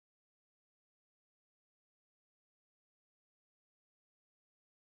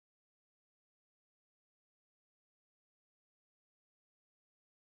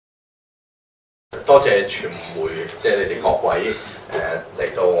多謝傳媒，即係你哋各位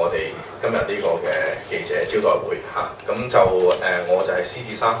嚟到我哋今日呢個嘅記者招待會嚇。咁就我就係獅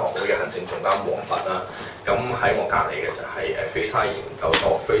子山學會嘅行政總監黃拔啦。咁喺我隔離嘅就係Fraser研究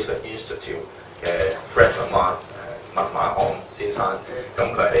所 Fraser Institute 嘅 Fred McMahon 先生。咁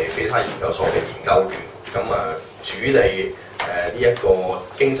佢係Fraser研究所嘅研究員。咁主理呢一個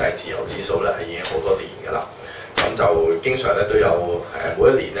經濟自由指數咧係已經好多年㗎啦。咁就經常咧都有每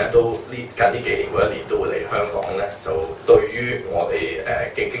一年咧都近呢幾年每一年都會嚟香港咧，就對於我哋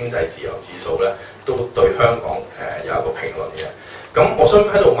嘅經濟自由指數咧，都對香港有一個評論嘅。咁我想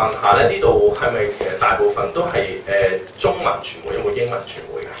喺度問下咧，呢度係咪其實大部分都係中文傳媒，有冇英文傳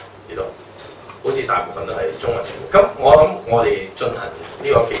媒㗎？呢度好似大部分都係中文傳媒。咁我諗我哋進行呢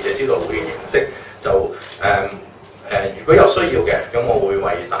個記者招待會嘅形式就如果有需要嘅，咁我會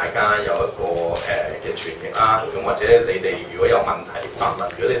為大家有一個嘅傳譯啦。咁或者你哋如果有問題發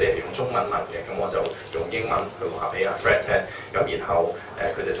問，如果你哋係用中文問嘅，咁我就用英文去話俾阿 Fred 聽。咁然後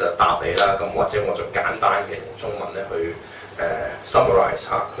佢哋就答你啦。咁或者我就簡單嘅用中文咧去summarize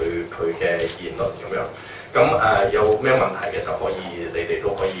下佢嘅言論咁樣。咁有咩問題嘅就可以，你哋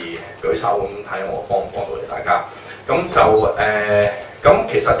都可以舉手咁睇下我幫唔幫到你大家。咁就咁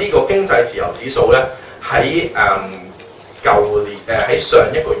其實呢個經濟自由指數咧。喺舊年喺上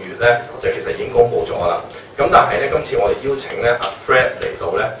一個月咧，就其實已經公布咗啦。咁但係咧，今次我哋邀請咧阿 Fred 嚟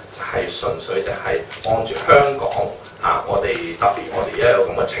到咧，就係純粹就係按住香港我哋特別我哋而家有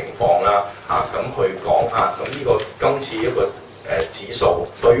咁嘅情況啦咁去講咁呢個今次一個指數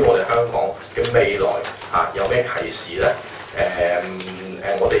對於我哋香港嘅未來有咩啟示咧？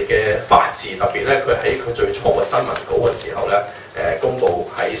我哋嘅法治特別咧，佢喺佢最初嘅新聞稿嘅時候咧。公佈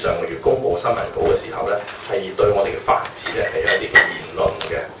喺上個月公佈新聞稿嘅時候咧，係對我哋嘅法治咧係有一啲嘅言論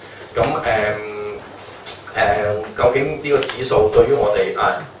嘅。咁究竟呢個指數對於我哋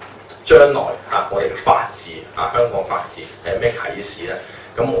將來我哋嘅法治香港法治係咩啟示咧？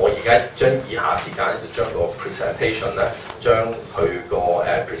咁我而家將以下時間就將個 presentation 咧，將佢個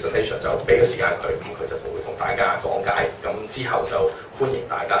presentation 就俾個時間佢，咁佢就會同大家講解。咁之後就歡迎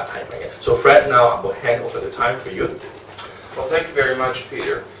大家提問嘅。So Fred, now I will hand over the time for you. Well, thank you very much,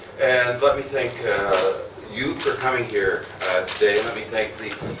 Peter. And let me thank you for coming here today. And let me thank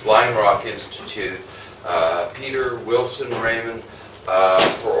the Lion Rock Institute, Peter, Wilson, Raymond,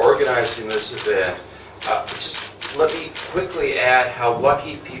 for organizing this event. Just let me quickly add how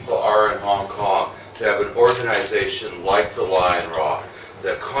lucky people are in Hong Kong to have an organization like the Lion Rock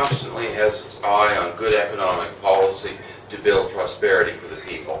that constantly has its eye on good economic policy to build prosperity for the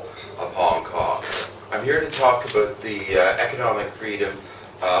people of Hong Kong. I'm here to talk about the economic freedom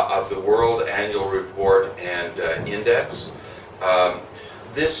of the World Annual Report and Index.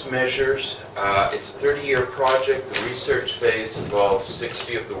 This measures, it's a 30-year project. The research phase involves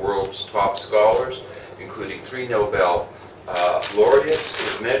 60 of the world's top scholars, including 3 Nobel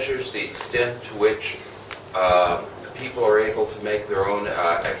laureates. It measures the extent to which people are able to make their own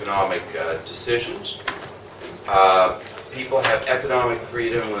economic decisions. People have economic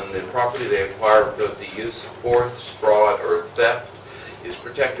freedom when the property they acquire without the use of force, fraud, or theft is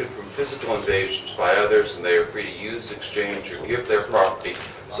protected from physical invasions by others, and they are free to use, exchange, or give their property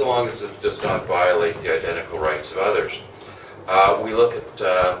so long as it does not violate the identical rights of others. We look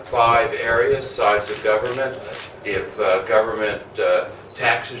at 5 areas: size of government. If government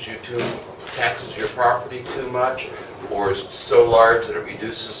taxes your property too much, or is so large that it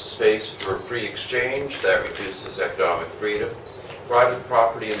reduces the space for free exchange, that reduces economic freedom. Private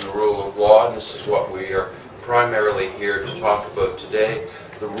property and the rule of law, and this is what we are primarily here to talk about today.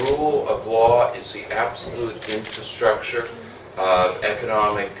 The rule of law is the absolute infrastructure of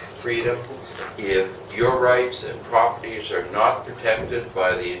economic freedom. If your rights and properties are not protected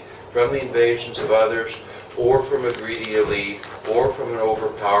from the invasions of others, or from a greedy elite, or from an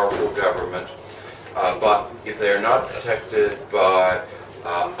overpowerful government, but if they are not protected by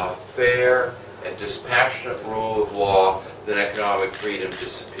a fair and dispassionate rule of law, then economic freedom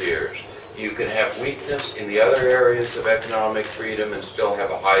disappears. You can have weakness in the other areas of economic freedom and still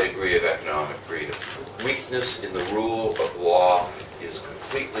have a high degree of economic freedom. Weakness in the rule of law is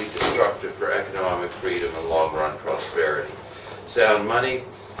completely destructive for economic freedom and long-run prosperity. Sound money,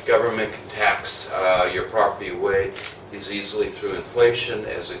 government can tax your property away as easily through inflation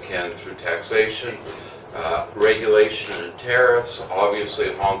as it can through taxation. Regulation and tariffs.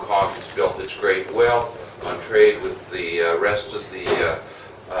 Obviously, Hong Kong has built its great wealth on trade with the rest of the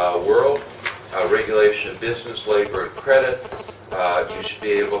world. Regulation of business, labor, and credit. You should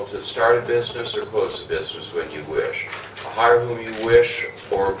be able to start a business or close a business when you wish. Hire whom you wish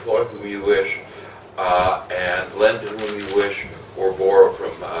or employ whom you wish, and lend to whom you wish, or borrow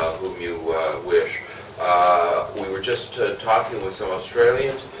from whom you wish. We were just talking with some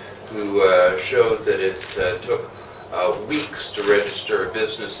Australians who showed that it took weeks to register a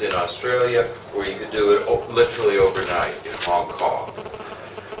business in Australia, where you could do it literally overnight in Hong Kong.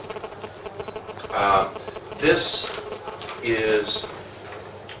 This is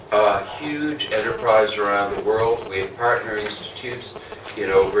a huge enterprise around the world. We have partner institutes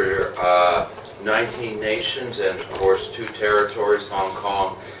in over 19 nations and, of course, 2 territories, Hong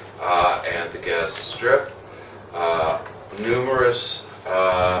Kong and the Gaza Strip. Numerous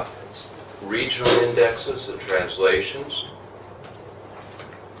regional indexes and translations.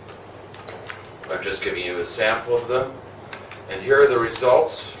 I'm just giving you a sample of them. And here are the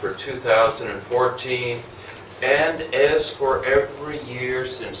results for 2014. And as for every year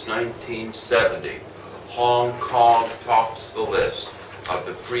since 1970, Hong Kong tops the list of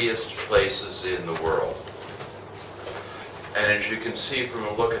the freest places in the world. And as you can see from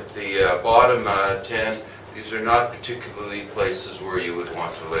a look at the bottom 10, these are not particularly places where you would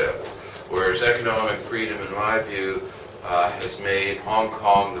want to live. Whereas economic freedom, in my view, has made Hong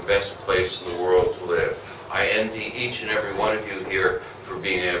Kong the best place in the world to live. I envy each and every one of you here for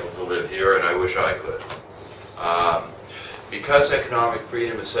being able to live here, and I wish I could. Because economic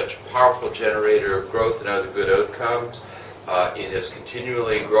freedom is such a powerful generator of growth and other good outcomes, it has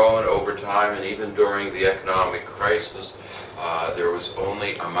continually grown over time, and even during the economic crisis, there was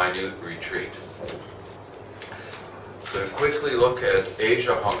only a minute retreat. Going to quickly look at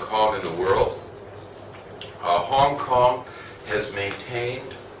Asia, Hong Kong, and the world. Hong Kong has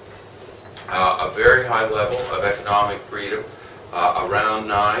maintained a very high level of economic freedom, around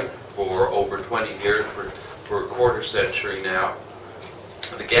 9 for over 20 years, for a quarter century now.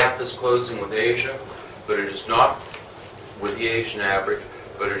 The gap is closing with Asia, but it is not with the Asian average,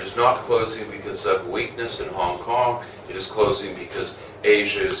 but it is not closing because of weakness in Hong Kong. It is closing because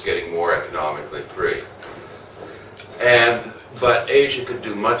Asia is getting more economically free. But Asia could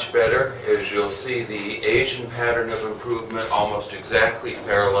do much better. As you'll see, the Asian pattern of improvement almost exactly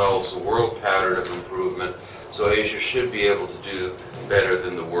parallels the world pattern of improvement, so Asia should be able to do better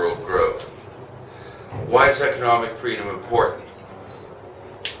than the world growth. Why is economic freedom important?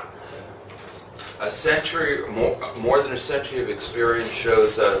 A century, more than a century of experience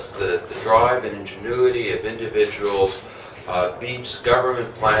shows us that the drive and ingenuity of individuals beats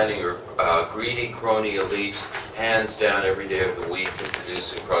government planning or greedy crony elites hands down every day of the week in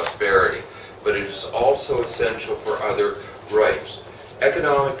producing prosperity. But it is also essential for other rights.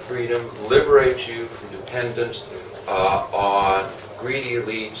 Economic freedom liberates you from dependence on greedy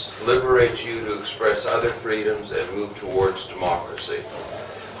elites, liberates you to express other freedoms and move towards democracy.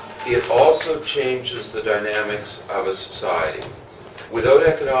 It also changes the dynamics of a society. Without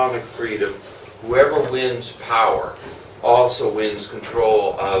economic freedom, whoever wins power also wins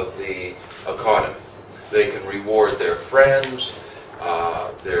control of the economy. They can reward their friends,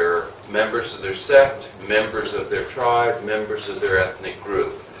 their members of their sect, members of their tribe, members of their ethnic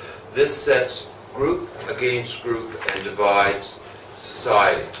group. This sets group against group and divides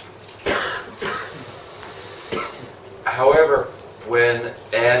society. However,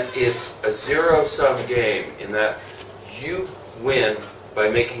 and it's a zero-sum game in that you win by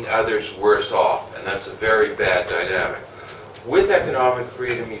making others worse off, and that's a very bad dynamic. With economic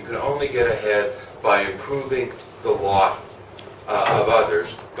freedom, you can only get ahead by improving the lot of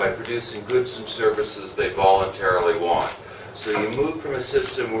others, by producing goods and services they voluntarily want. So you move from a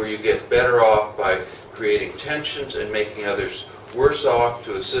system where you get better off by creating tensions and making others worse off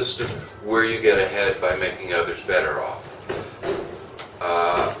to a system where you get ahead by making others better off.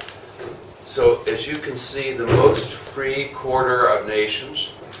 So as you can see, the most free quarter of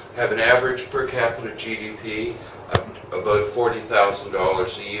nations have an average per capita GDP of about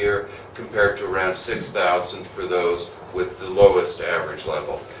 $40,000 a year, compared to around $6,000 for those with the lowest average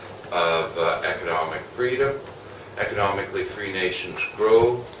level of economic freedom. Economically free nations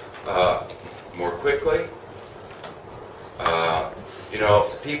grow more quickly.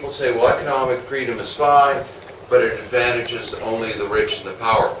 People say, well, economic freedom is fine, but it advantages only the rich and the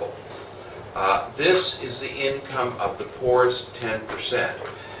powerful. This is the income of the poorest 10%.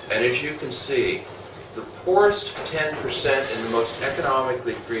 And as you can see, the poorest 10% in the most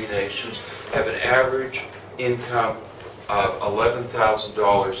economically free nations have an average income of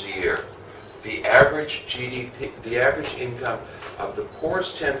 $11,000 a year. The average GDP, the average income of the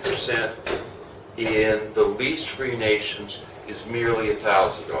poorest 10% in the least free nations is merely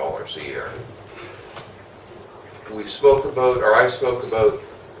 $1,000 a year. I spoke about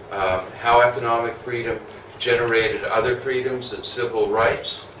how economic freedom generated other freedoms and civil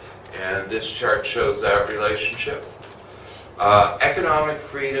rights, and this chart shows that relationship. Economic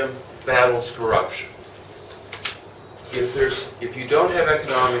freedom battles corruption. If you don't have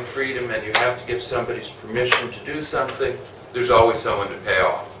economic freedom and you have to give somebody's permission to do something, there's always someone to pay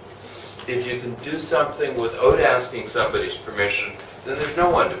off. If you can do something without asking somebody's permission, then there's no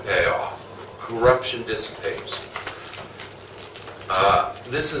one to pay off. Corruption dissipates.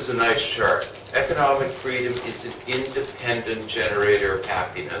 This is a nice chart. Economic freedom is an independent generator of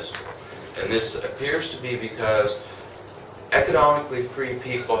happiness, and this appears to be because economically free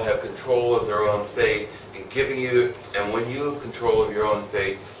people have control of their own fate, and when you have control of your own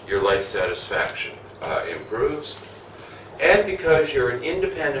fate, your life satisfaction improves. And because you're an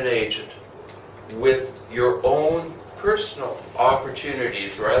independent agent with your own personal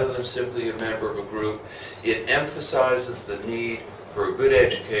opportunities rather than simply a member of a group, it emphasizes the need for a good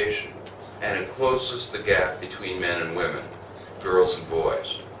education, and it closes the gap between men and women, girls and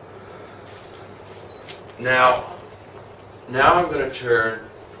boys. Now I'm going to turn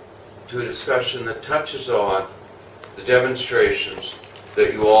to a discussion that touches on the demonstrations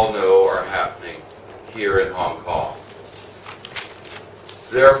that you all know are happening here in Hong Kong.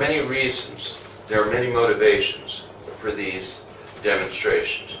 There are many reasons, there are many motivations for these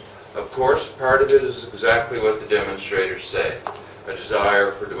demonstrations. Of course, part of it is exactly what the demonstrators say, a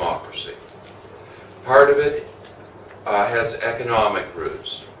desire for democracy. Part of it has economic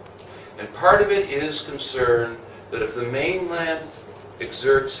roots. And part of it is concern that if the mainland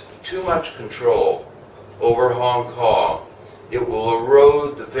exerts too much control over Hong Kong, it will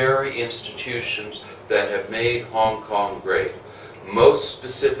erode the very institutions that have made Hong Kong great. Most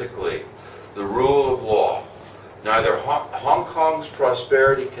specifically, the rule of law. Neither Hong Kong's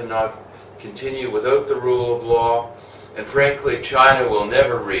prosperity cannot continue without the rule of law, and frankly, China will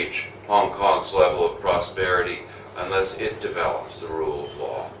never reach Hong Kong's level of prosperity unless it develops the rule of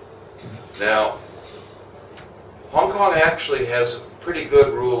law. Now, Hong Kong actually has a pretty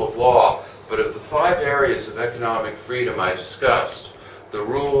good rule of law, but of the 5 areas of economic freedom I discussed, the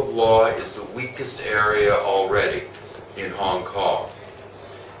rule of law is the weakest area already in Hong Kong.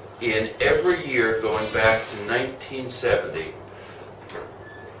 In every year going back to 1970,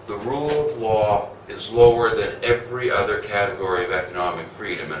 the rule of law is lower than every other category of economic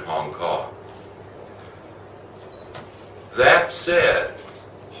freedom in Hong Kong. That said,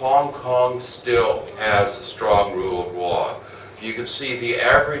 Hong Kong still has a strong rule of law. You can see the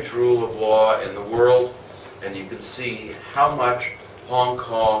average rule of law in the world, and you can see how much Hong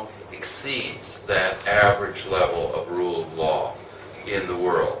Kong exceeds that average level of rule of law in the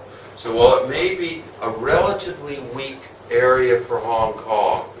world. So while it may be a relatively weak area for Hong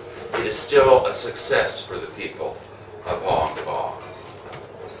Kong, it is still a success for the people of Hong Kong.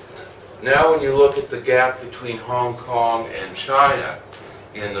 Now when you look at the gap between Hong Kong and China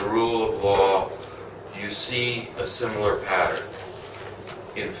in the rule of law, you see a similar pattern.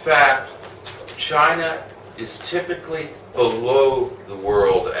 In fact, China is typically below the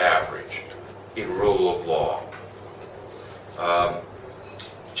world average in rule of law.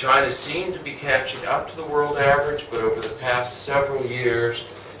 China seemed to be catching up to the world average, but over the past several years,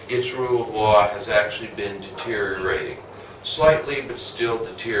 its rule of law has actually been deteriorating. Slightly, but still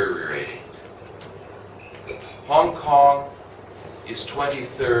deteriorating. Hong Kong is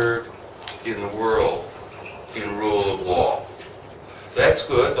 23rd in the world in rule of law. That's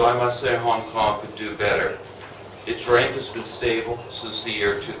good, though I must say Hong Kong could do better. Its rank has been stable since the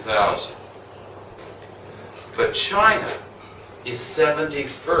year 2000. But China is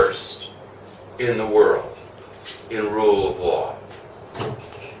 71st in the world in rule of law.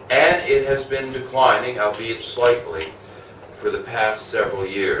 And it has been declining, albeit slightly, for the past several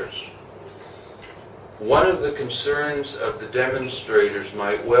years. One of the concerns of the demonstrators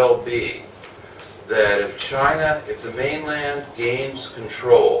might well be that if the mainland gains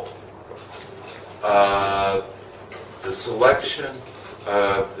control of the selection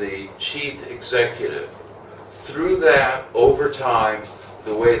of the chief executive, through that, over time,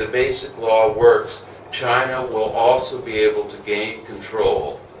 the way the basic law works, China will also be able to gain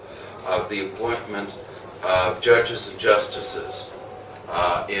control of the appointment of judges and justices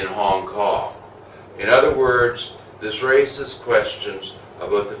in Hong Kong. In other words, this raises questions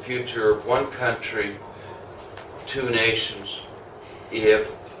about the future of one country, 2 nations,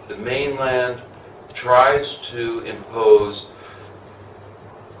 if the mainland tries to impose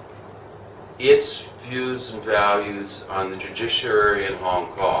its views and values on the judiciary in Hong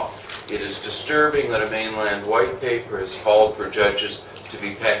Kong. It is disturbing that a mainland white paper has called for judges to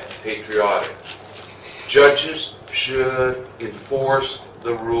be patriotic. Judges should enforce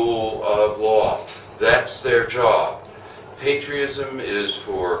the rule of law. That's their job. Patriotism is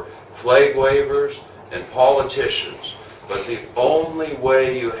for flag wavers and politicians, But the only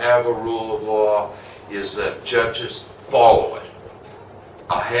way you have a rule of law is that judges follow it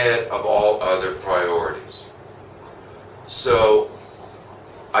ahead of all other priorities. So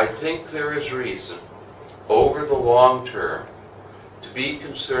I think there is reason over the long term to be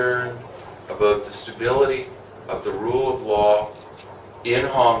concerned about the stability of the rule of law in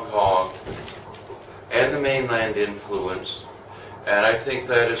Hong Kong and the mainland influence, and I think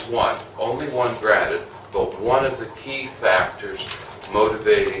that is only one granted, but one of the key factors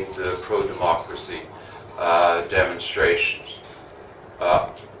motivating the pro-democracy demonstrations.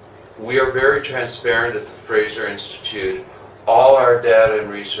 We are very transparent at the Fraser Institute. All our data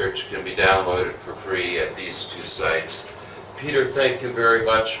and research can be downloaded for free at these two sites. Peter, thank you very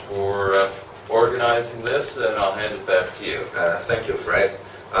much for organizing this, and I'll hand it back to you. Thank you, Fred.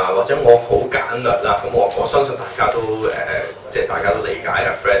 或者我好簡略啦，咁我相信大家都即係大家都理解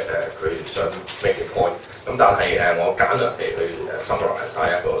啊 Fred 佢想 make a point。咁但係我簡略地去summarize 下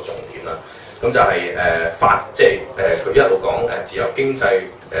一個重點啦。咁就係即係佢一路講自由經濟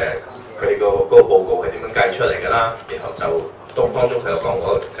佢哋嗰個報告係點樣計出嚟㗎啦，然後就當中佢有講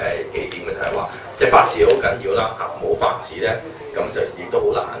嗰幾點嘅就係話，即係法治好緊要啦嚇，冇法治咧，咁就亦都好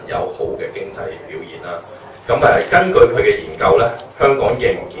難有好嘅經濟表現啦。咁根據佢嘅研究咧，香港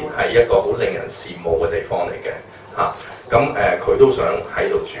仍然係一個好令人羨慕嘅地方嚟嘅嚇。咁佢都想喺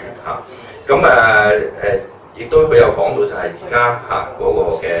度住嚇。咁亦都佢有講到就係而家嚇嗰個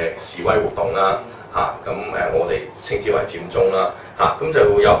嘅示威活動啦嚇。咁我哋稱之為佔中啦嚇。咁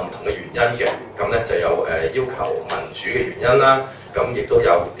就會有唔同嘅原因嘅。咁咧就有要求民主嘅原因啦。咁亦都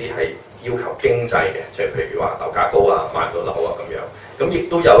有啲係要求經濟嘅，即係譬如話樓價高啊，買唔到樓啊咁樣。咁亦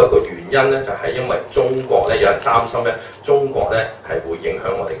都有一個原因咧，就係因為中國咧，有人擔心咧，中國咧係會影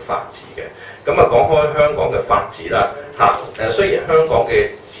響我哋法治嘅。咁講開香港嘅法治啦嚇，雖然香港嘅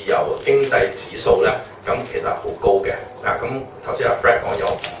自由經濟指數咧，咁其實係好高嘅。咁頭先阿 Fred 講有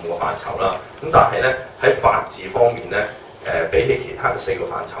5個範疇啦，咁但係咧喺法治方面咧，比起其他嘅4個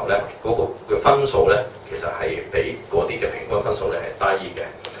範疇咧，嗰個嘅分數咧，其實係比嗰啲嘅平均分數咧係低嘅。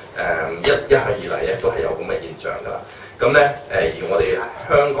一向以嚟咧都係有咁嘅現象㗎啦。咁咧而我哋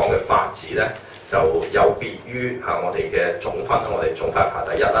香港嘅法治咧就有別於我哋嘅總分啦，我哋總分係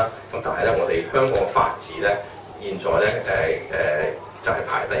排第1啦。咁但係咧我哋香港嘅法治咧現在咧就係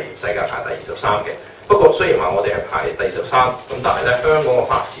世界排第23嘅。不過雖然話我哋係排第13，咁但係咧香港嘅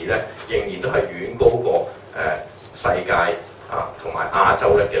法治咧仍然都係遠高過世界同埋亞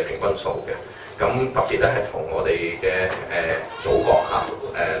洲咧嘅平均數嘅。咁特別咧係同我哋嘅祖國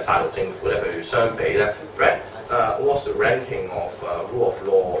大陸政府咧去相比咧 ，What's the ranking of rule of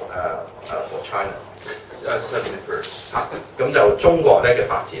law for China? 71st。咁就中國咧嘅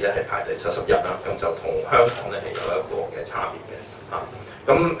法治咧係排第71啦，咁就同香港咧係有一個嘅差別嘅嚇。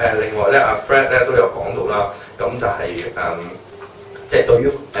咁另外咧，阿 Fred 咧都有講到啦，咁就係即係對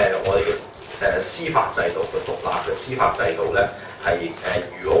於我哋嘅司法制度嘅獨立嘅司法制度咧。係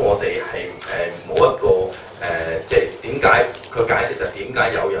如果我哋係冇一個即係點解佢解釋就點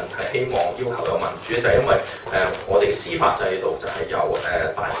解有人係希望要求有民主咧？就係因為我哋嘅司法制度就係由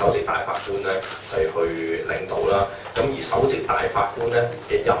首席大法官咧係去領導啦。咁而首席大法官咧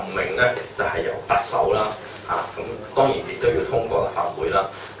嘅任命咧就係由特首啦嚇。咁當然亦都要通過立法會啦。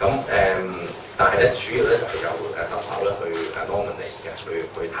咁但係咧主要咧就係由特首咧去nominate嘅，去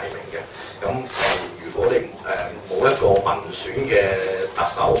提名嘅。咁如果你冇一個民選嘅特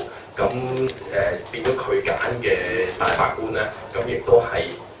首，咁變咗佢揀嘅大法官咧，咁亦都係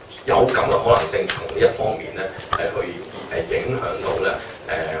有咁嘅可能性從呢一方面咧係去影響到咧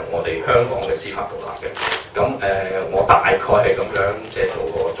我哋香港嘅司法獨立嘅。咁我大概係咁樣即係做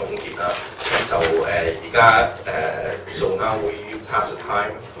個總結啦。咁就而家so now we pass the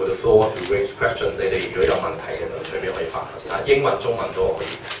time for the floor to raise questions。你哋如果有問題嘅就隨便可以發問，英文、中文都可以。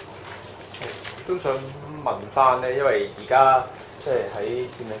都想問翻咧，因為而家即係喺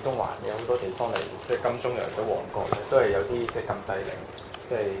佔領中環有好多地方嚟，即係金鐘又或者旺角咧，都係有啲即係禁制令，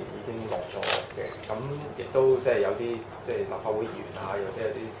即係已經落咗嘅。咁亦都即係有啲即係立法會議員啊，又或者有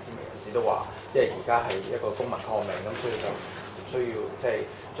啲知名人士都話，即係而家係一個公民抗命，咁所以就唔需要即係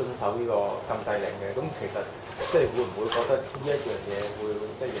遵守呢個禁制令嘅。咁其實即係會唔會覺得呢一樣嘢會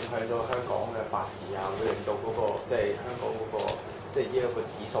即係影響到香港嘅法治啊？會令到嗰個即係香港嗰個即係呢一個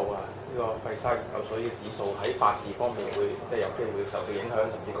指數啊？呢個費沙研究所呢個指數喺法治方面會即係有機會受到影響，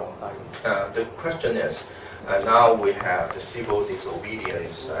甚至降低。The question is, now we have the civil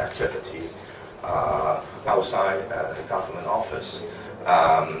disobedience activity outside the government office,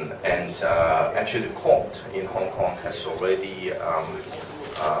 and actually the court in Hong Kong has already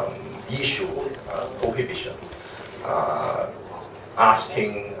issued prohibition,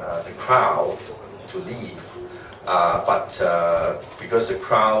 asking the crowd to leave. but because the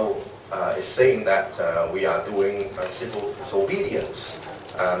crowd is saying that we are doing civil disobedience,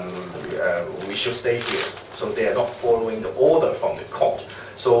 we should stay here. So they are not following the order from the court.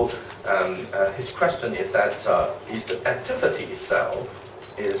 So his question is that is the activity itself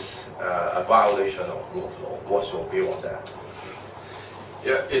is a violation of rule of law? What's your view on that?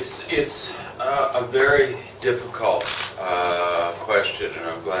 Yeah, it's a very difficult question, and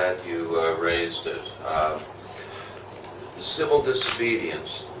I'm glad you raised it. Civil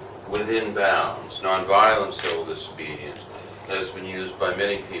disobedience within bounds, nonviolent civil disobedience, has been used by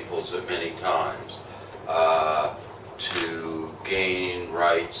many peoples at many times to gain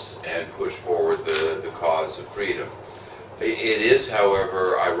rights and push forward the cause of freedom. It is,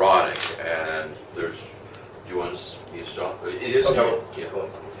 however, ironic, and there's. Do you want to stop? It is,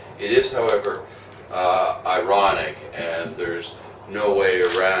 it is, however, ironic, and there's no way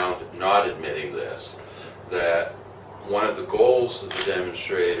around not admitting this, that one of the goals of the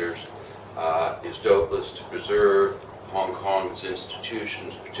demonstrators is doubtless to preserve Hong Kong's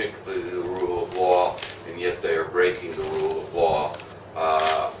institutions, particularly the rule of law, and yet they are breaking the rule of law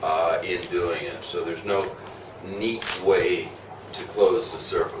in doing it. So there's no neat way to close the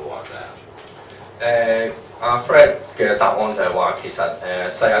circle on that. Fred 嘅答案就係話，其實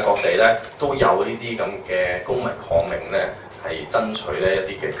世界各地咧都有呢啲咁嘅公民抗命咧，係爭取呢一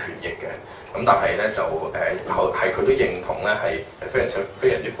啲嘅權益嘅。咁但係咧就係佢都認同咧係非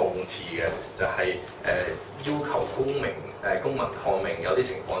常之諷刺嘅，就係要求公民抗命有啲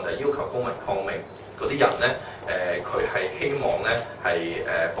情況就係要求公民抗命嗰啲人咧佢係希望咧係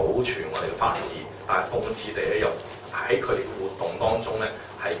保存我哋嘅法治，但係諷刺地咧又喺佢哋嘅活動當中咧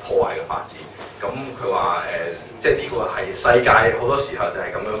係破壞嘅法治。咁佢話即係呢個係世界好多時候就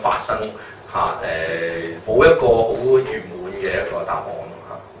係咁樣發生嚇冇一個好圓滿嘅一個答案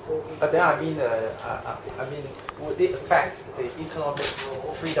嚇。But then I mean, would it affect the economic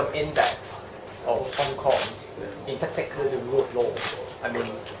freedom index of Hong Kong, in particular the rule of law? I mean,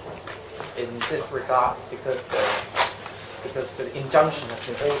 in this regard, because the injunction has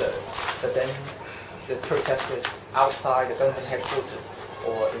been ordered, but then the protesters outside the government headquarters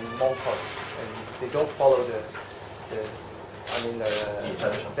or in Hong Kong, and they don't follow the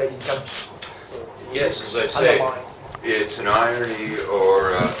injunction. So yes, as I say, it's an irony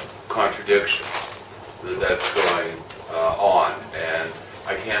or a contradiction that's going on, and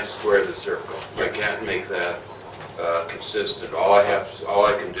I can't square the circle. I can't make that consistent. All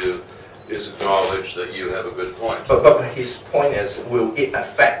I can do is acknowledge that you have a good point. But his point is, will it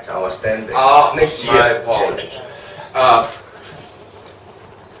affect our standing next year? My apologies.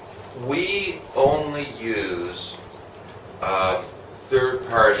 We only use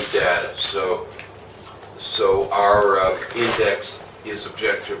third-party data, so our index is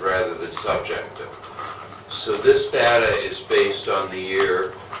objective rather than subjective. So this data is based on the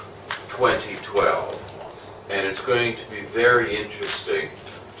year 2012, and it's going to be very interesting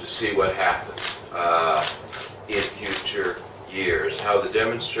to see what happens in future years, how the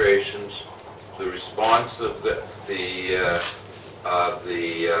demonstrations, the response of the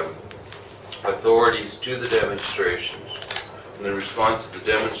authorities to the demonstrations, and the response of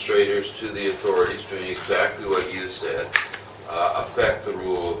the demonstrators to the authorities doing exactly what you said, affect the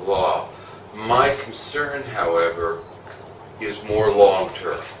rule of law. My concern, however, is more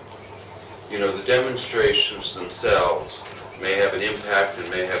long-term. You know, the demonstrations themselves may have an impact and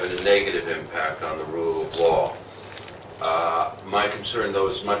may have a negative impact on the rule of law. My concern, though,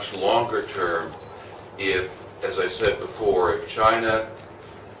 is much longer term if, as I said before, if China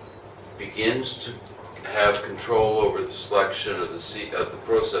begins to have control over the selection of the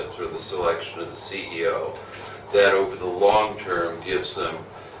process for the selection of the CEO, that over the long term gives them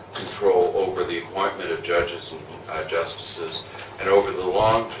control over the appointment of judges and justices, and over the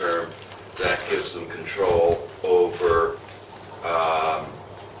long term that gives them control over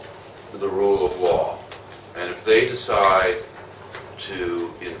the rule of law. And if they decide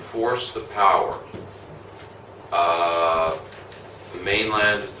to enforce the power of the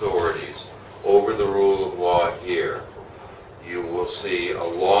mainland authorities over the rule of law here, you will see a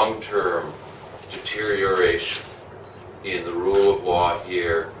long-term deterioration in the rule of law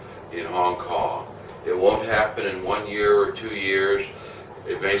here in Hong Kong. It won't happen in 1 year or 2 years.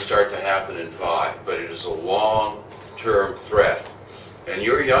 It may start to happen in 5, but it is a long-term threat. And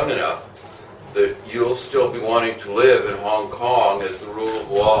you're young enough that you'll still be wanting to live in Hong Kong as the rule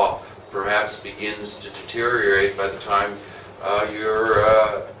of law perhaps begins to deteriorate by the time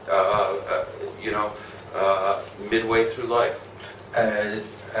you're midway through life.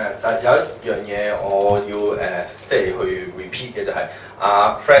 但有一樣嘢我要即係去 repeat 嘅就係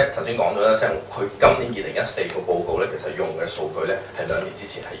Fred 頭先講咗一聲，佢今年2014個報告咧，其實用嘅數據咧係2年之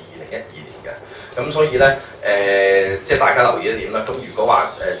前係2012年嘅，咁所以咧即係大家留意一點啦。咁如果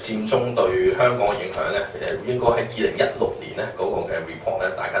話佔中對香港嘅影響咧，應該喺2016年咧嗰個嘅 report 咧，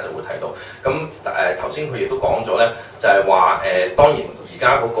大家就會睇到。咁頭先佢亦都講咗咧，就係話當然而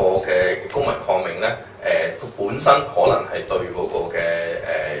家嗰個嘅公民抗命咧。佢本身可能係對嗰個嘅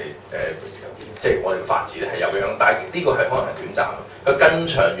即係我哋嘅法治咧係有影響，但係呢個係可能係短暫嘅。佢更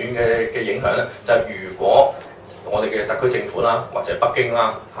長遠嘅影響咧，就係如果我哋嘅特區政府啦，或者北京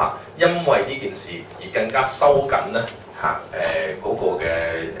啦因為呢件事而更加收緊咧嗰個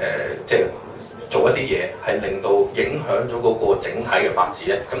嘅即係做一啲嘢係令到影響咗嗰個整體嘅法治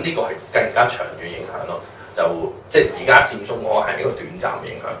咧，咁呢個係更加長遠影響咯。就即係而家佔中嗰個係一個短暫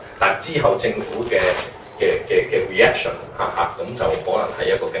影響，但係之後政府嘅 reaction 咁就可能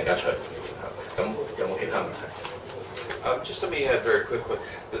係一個更加長遠嘅影響。咁有冇其他問題？Just let me add very quickly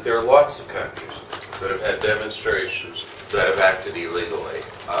that there are lots of countries that have had demonstrations that have acted illegally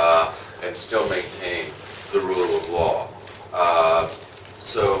and still maintain the rule of law.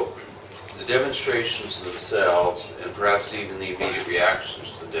 So the demonstrations themselves, and perhaps even the immediate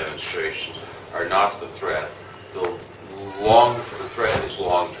reactions to the demonstrations, are not the threat. The threat is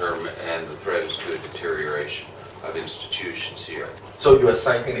long-term, and the threat is to a deterioration of institutions here. So you are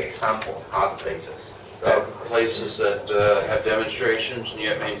citing the example of other places? Places that have demonstrations and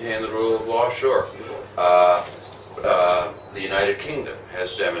yet maintain the rule of law, sure. The United Kingdom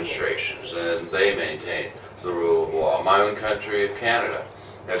has demonstrations, and they maintain the rule of law. My own country of Canada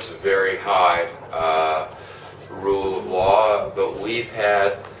has a very high rule of law, but we've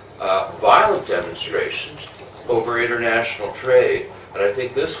had violent demonstrations over international trade, and I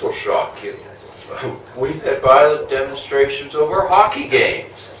think this will shock you. We've had violent demonstrations over hockey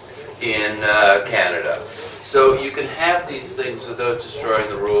games in Canada. So you can have these things without destroying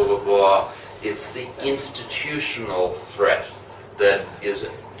the rule of law. It's the institutional threat that is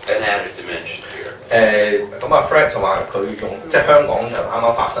an added dimension here. Fred 就話佢用即係香港就啱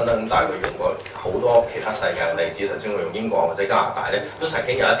啱發生啦，咁但係佢用過好多其他世界嘅例子，頭先佢用英國或者加拿大咧，都曾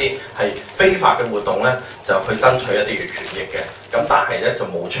經有一啲係非法嘅活動咧，就去爭取一啲嘅權益嘅，咁但係咧就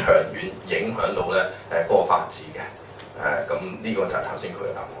冇長遠影響到咧嗰個法治嘅，咁呢個就係頭先佢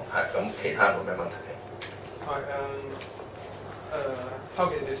嘅答案，係咁其他有冇咩問題？How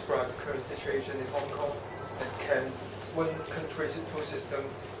can you describe the current situation in Hong Kong, and can one country's two system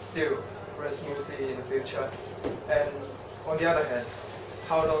still run smoothly in the future? And on the other hand,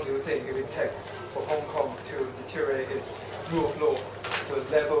 how long do you think it will take for Hong Kong to deteriorate its rule of law to a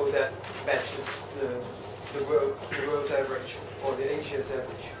level that matches the world's average or the Asia's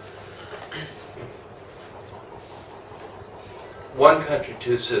average? One country,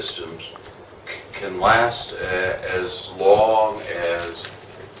 two systems can last as long as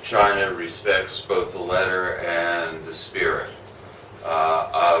China respects both the letter and the spirit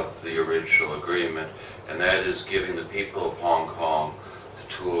of the original agreement, and that is giving the people of Hong Kong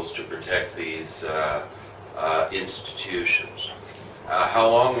the tools to protect these institutions. How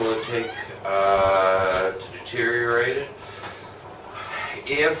long will it take to deteriorate it?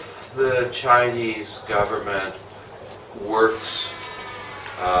 If the Chinese government works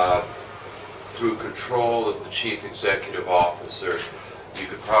through control of the chief executive officer, you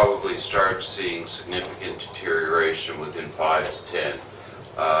could probably start seeing significant deterioration within 5 to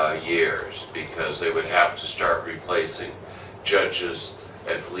 10 years, because they would have to start replacing judges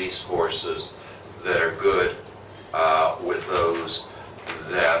and police forces that are good with those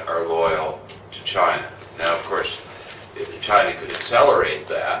that are loyal to China. Now, of course, China could accelerate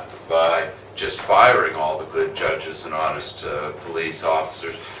that by just firing all the good judges and honest police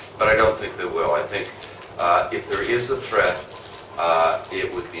officers, but I don't think they will. I think if there is a threat,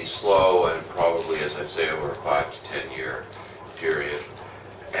 it would be slow and probably, as I say, over a 5 to 10 year period.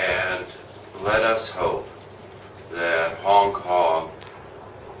 And let us hope that Hong Kong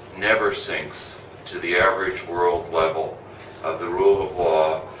never sinks to the average world level of the rule of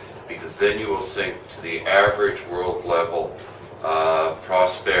law, because then you will sink to the average world level of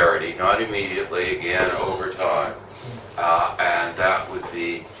prosperity, not immediately, again, over time. And that would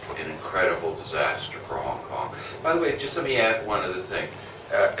be an incredible disaster for Hong Kong. By the way, just let me add one other thing.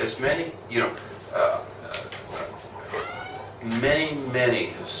 As many, many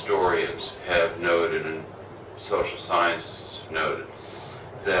historians have noted, and social scientists have noted,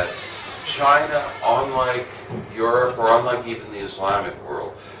 that China, unlike Europe or unlike even the Islamic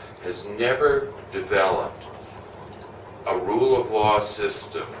world, has never developed a rule of law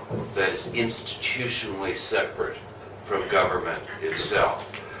system that is institutionally separate from government itself.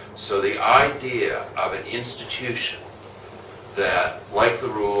 So the idea of an institution that, like the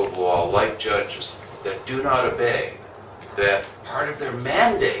rule of law, like judges, that do not obey, that part of their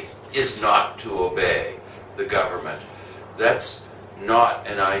mandate is not to obey the government, that's not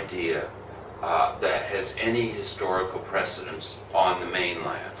an idea that has any historical precedence on the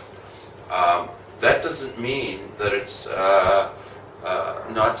mainland. That doesn't mean that it's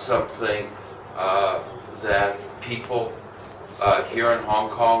not something that people here in Hong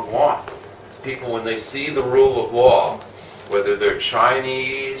Kong want. People, when they see the rule of law, whether they're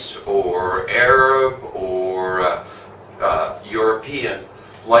Chinese or Arab or European,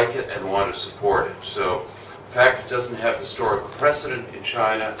 like it and want to support it. So the fact it doesn't have historical precedent in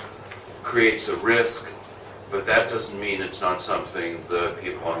China creates a risk, but that doesn't mean it's not something the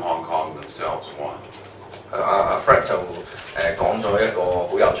people in Hong Kong themselves want. Fred 就講咗一個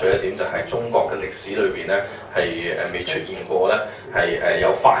好有趣一點，就係中國嘅歷史裏邊咧係未出現過咧係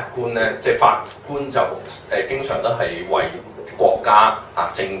有法官咧，即係法官就經常都係為國家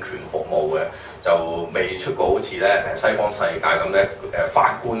政權服務嘅，就未出過好似咧西方世界咁咧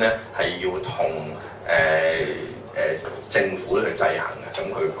法官咧係要同政府去制衡嘅，咁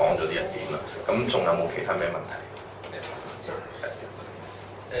佢講咗呢一點啦。咁仲有冇其他咩問題？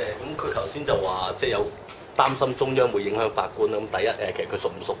咁佢頭先就話即係有擔心中央會影響法官啦。咁第一其實佢熟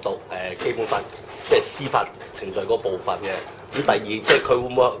唔熟到基本法即係司法程序嗰部分嘅。咁第二即係佢會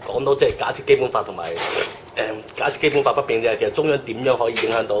唔會講到即係假設基本法同埋假設基本法不變嘅，其實中央點樣可以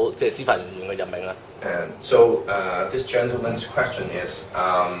影響到即係司法人員嘅任命啊？So this gentleman's question is,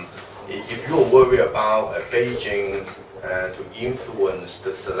 if you are worried about Beijing to influence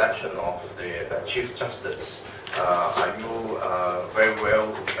the selection of the Chief Justice. Are you very well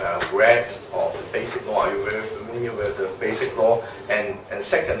read of the basic law? Are you very familiar with the basic law? And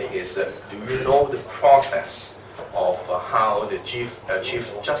secondly is, do you know the process of how the Chief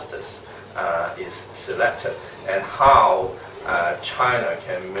Justice is selected and how China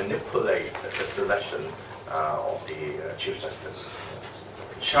can manipulate the selection of the Chief Justice?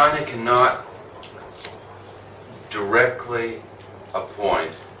 China cannot directly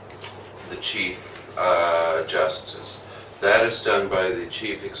appoint the Chief Justice. That is done by the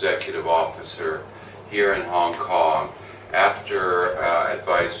Chief Executive Officer here in Hong Kong after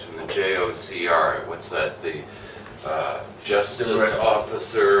advice from the JOCR. What's that? The Justice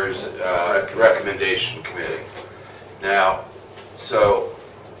Officers Recommendation Committee. Now, so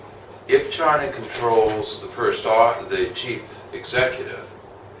if China controls the Chief Executive,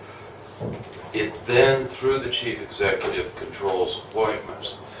 it then, through the Chief Executive, controls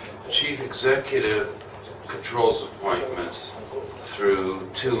appointments. The Chief Executive controls appointments through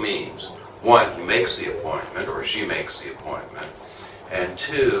two means. One, he makes the appointment, or she makes the appointment. And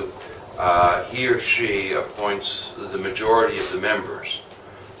two, he or she appoints the majority of the members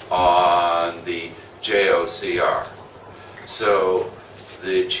on the JOCR. So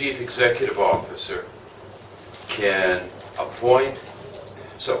the Chief Executive Officer can appoint.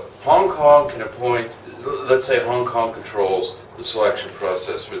 So Hong Kong can appoint, let's say Hong Kong controls the selection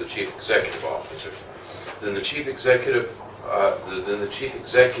process for the Chief Executive Officer. Then the Chief Executive,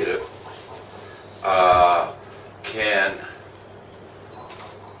 can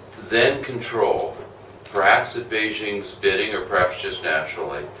then control, perhaps at Beijing's bidding or perhaps just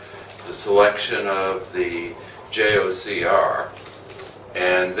naturally, the selection of the JOCR,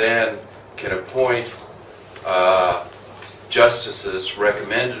 and then can appoint justices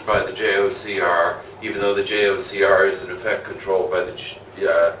recommended by the JOCR, even though the JOCR is in effect controlled by the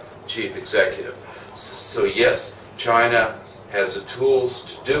Chief Executive. So yes, China has the tools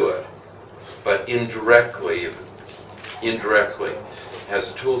to do it, but indirectly has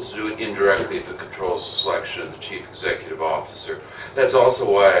the tools to do it indirectly if it controls the selection of the Chief Executive Officer. That's also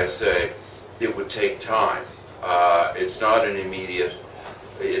why I say it would take time. It's not an immediate,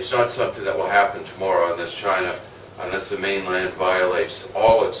 it's not something that will happen tomorrow unless the mainland violates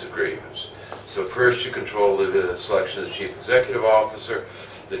all its agreements. So first you control the selection of the Chief Executive Officer,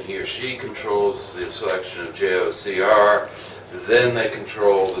 then he or she controls the selection of JOCR, then they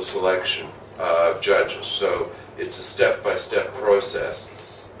control the selection of judges. So it's a step-by-step process.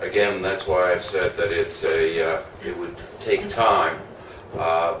 Again, that's why I've said that it would take time,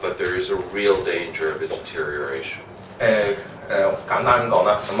 but there is a real danger of its deterioration. 簡單咁講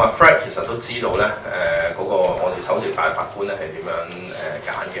啦，咁Fred 其實都知道咧，嗰個我哋首席大法官咧係點樣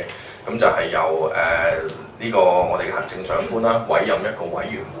揀嘅，咁就係由呢個我哋嘅行政長官啦委任一個委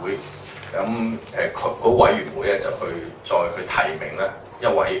員會，咁嗰委員會咧就再去提名咧一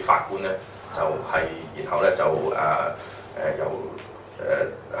位法官咧，就係然後咧就由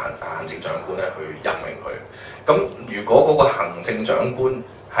行政長官咧去任命佢。咁如果嗰個行政長官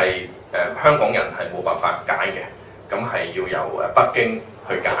係香港人係冇辦法揀嘅，咁係要由北京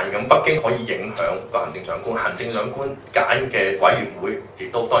去揀。咁北京可以影響個行政長官，行政長官揀嘅委員會亦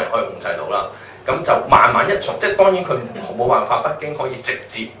都當然可以控制到啦。咁就慢慢一從，即係當然佢冇辦法，北京可以直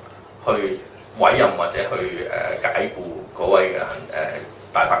接去委任或者去解僱嗰位嘅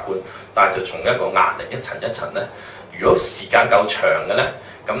大法官，但係就從一個壓力一層一層咧。如果時間夠長嘅咧，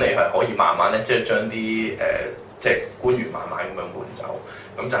咁你係可以慢慢咧，即係將啲即係官員慢慢咁樣換走，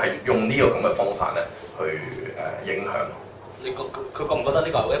咁就係用呢個咁嘅方法咧去影響。你佢覺唔覺得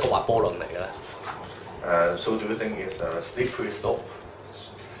呢個係一個滑波輪嚟嘅咧？So do you think it's a slippery slope?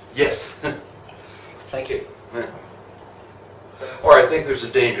 Yes. Thank you. Or I think there's a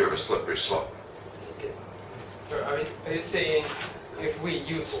danger of a slippery slope. So are you saying if we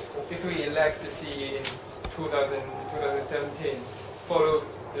elect the CE in 2017, follow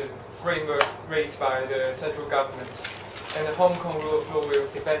the framework raised by the central government, and the Hong Kong rule of law will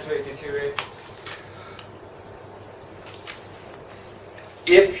eventually deteriorate?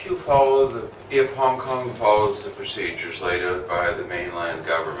 If Hong Kong follows the procedures laid out by the mainland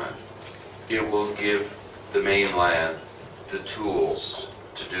government, it will give the mainland the tools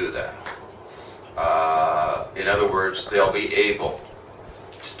to do that. In other words, they'll be able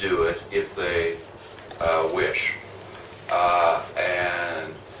to do it if they wish.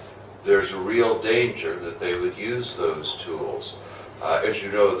 And there's a real danger that they would use those tools. As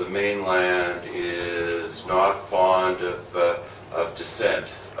you know, the mainland is not fond of dissent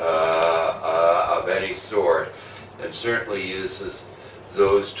of any sort, and certainly uses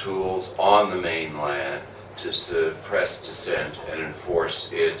those tools on the mainland to suppress dissent and enforce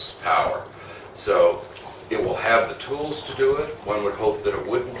its power. So it will have the tools to do it. One would hope that it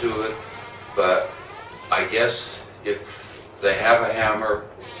wouldn't do it, but I guess if they have a hammer,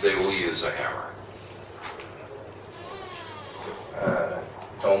 they will use a hammer.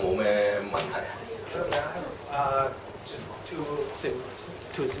 仲有冇咩問題？ Just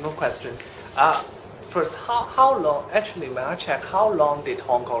two simple questions. First, how long? Actually, may I check how long did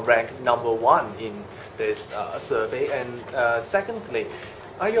Hong Kong rank #1 in this survey? And secondly,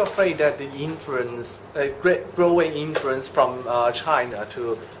 are you afraid that the growing influence from China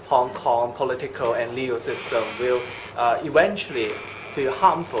to Hong Kong political and legal system will eventually be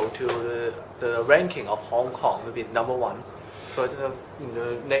harmful to the ranking of Hong Kong, maybe #1, in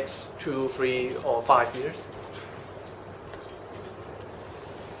the next 2, 3, or 5 years?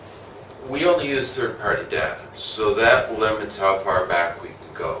 We only use third-party data, so that limits how far back we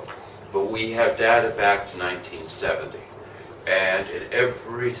can go. But we have data back to 1970, and in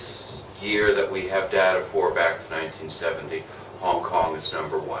every year that we have data for back to 1970, Hong Kong is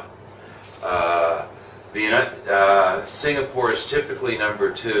 #1. Singapore is typically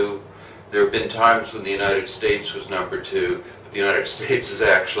 #2. There have been times when the United States was #2, but the United States is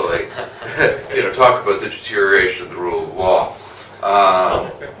actually, talk about the deterioration of the rule of law.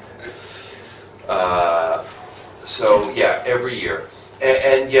 So yeah, every year.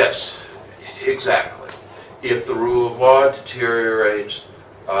 And yes, exactly. If the rule of law deteriorates,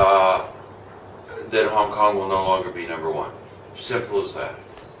 then Hong Kong will no longer be #1. Simple as that.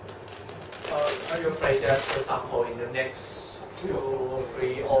 Are you afraid that, for example, in the next 2,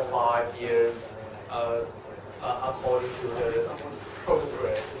 3, or 5 years, according to the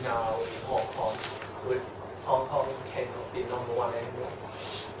progress now in Hong Kong, Hong Kong cannot be #1 anymore?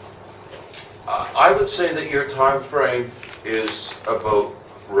 I would say that your time frame is about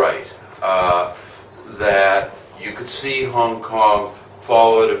right. That you could see Hong Kong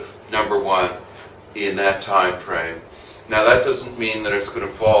fall out of #1 in that time frame. Now that doesn't mean that it's going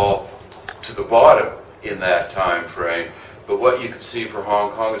to fall to the bottom in that time frame, but what you can see for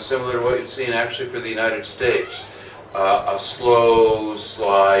Hong Kong is similar to what you've seen actually for the United States. A slow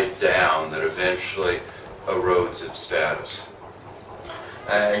slide down that eventually erodes its status.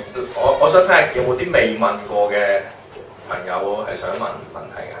 我想睇下有冇啲未問過嘅朋友係想問問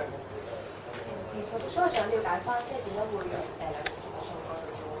題嘅。其實都係想了解翻，即係點解會用兩年前嘅數據去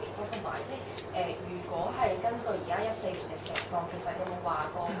做結果，同埋即係如果係根據而家14年嘅情況，其實有冇話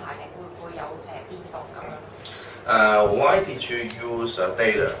個排名會唔會有變動咁樣？Why did you use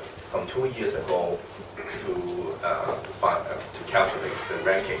data from 2 years ago to calculate the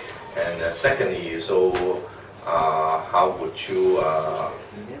ranking? And secondly, so how would you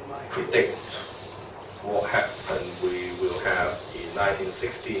predict what happened we will have in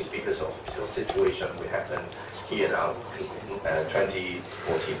 1960 because of the situation we happened here now in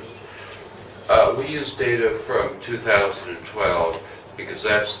 2014? We use data from 2012 because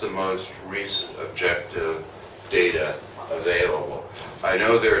that's the most recent objective data available. I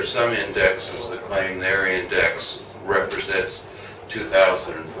know there are some indexes that claim their index represents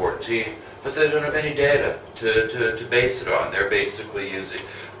 2014, but they don't have any data to base it on. They're basically using,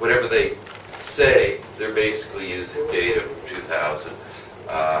 whatever they say, they're basically using data from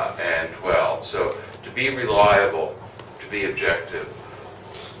 2012. So to be reliable, to be objective,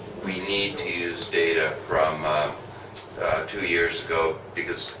 we need to use data from 2 years ago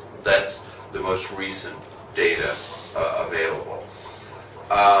because that's the most recent data available.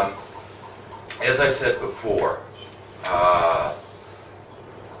 As I said before, I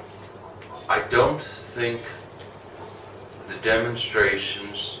don't think the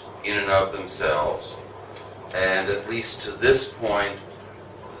demonstrations in and of themselves, and at least to this point,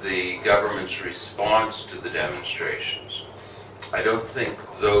 the government's response to the demonstrations, I don't think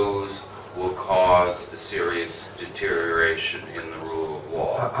those will cause a serious deterioration in the rule of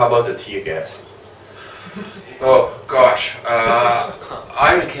law. How about the tear gas? Oh gosh,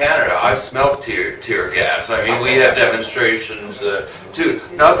 I'm in Canada. I've smelled tear gas. I mean, we have demonstrations too.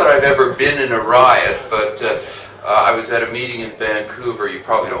 Not that I've ever been in a riot, but I was at a meeting in Vancouver. You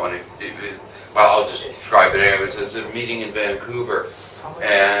probably don't want to. Well, I'll just describe it anyway. I was at a meeting in Vancouver,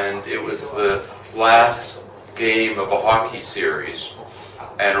 and it was the last game of a hockey series,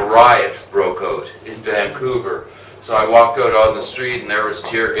 and a riot broke out in Vancouver. So I walked out on the street, and there was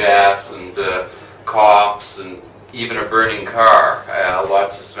tear gas and cops and even a burning car,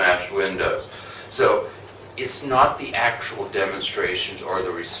 lots of smashed windows. So it's not the actual demonstrations or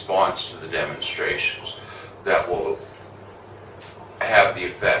the response to the demonstrations that will have the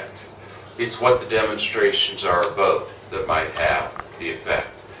effect. It's what the demonstrations are about that might have the effect.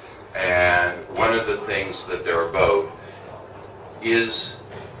 And one of the things that they're about is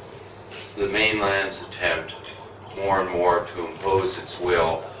the mainland's attempt more and more to impose its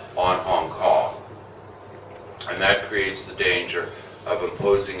will on Hong Kong. And that creates the danger of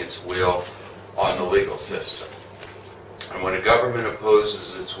imposing its will on the legal system. And when a government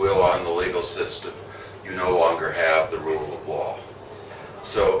imposes its will on the legal system, you no longer have the rule of law.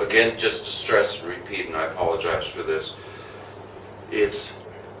 So again, just to stress and repeat, and I apologize for this, it's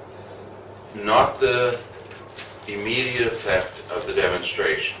not the immediate effect of the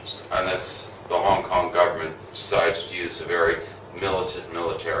demonstrations, unless the Hong Kong government decides to use a very militant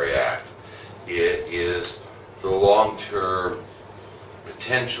military act. It is the long-term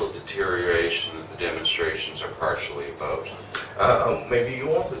potential deterioration that the demonstrations are partially about. Maybe you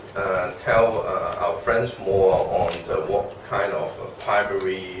want to tell our friends more on what kind of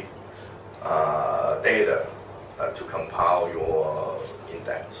primary data to compile your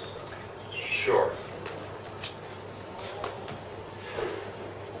index. Sure.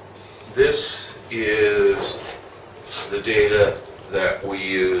 This is the data that we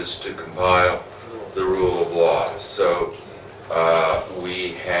use to compile the rule of law. So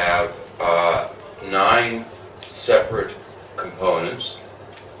we have 9 separate components,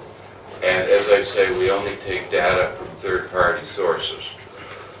 and as I say, we only take data from third-party sources.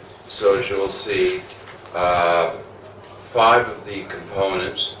 So as you'll see, 5 of the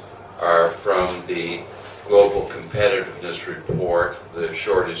components are from the Global Competitiveness Report, the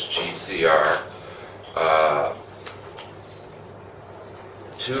short is GCR.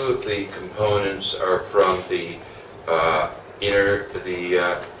 2 of the components are from the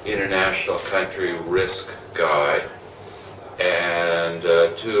International Country Risk Guide, and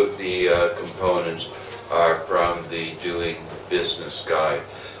 2 of the components are from the Doing Business Guide.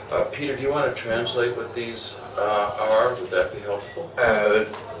 Peter, do you want to translate what these are? Would that be helpful?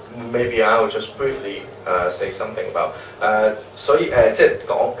 Maybe I will just briefly say something about 所以即係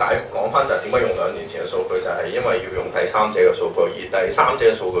講翻就係點解用2年前嘅數據，就係因為要用第三者嘅數據，而第三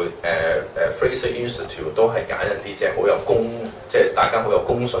者嘅數據Fraser Institute 都係揀一啲即係好有即係大家好有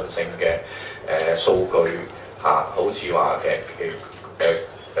公信性嘅數據嚇，好似話嘅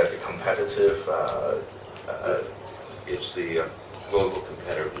competitive It's the Global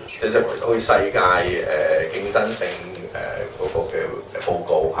Competitiveness Report， 即係好似世界競爭性嗰個嘅報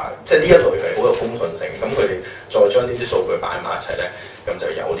告嚇，即係呢一類係好有公信性。咁佢哋再將呢啲數據擺埋一齊咧，咁就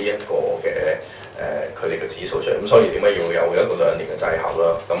有呢一個嘅佢哋嘅指數出嚟。咁所以點解要有一個2年嘅滯後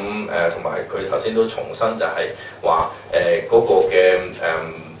啦？咁同埋佢頭先都重申就係話嗰個嘅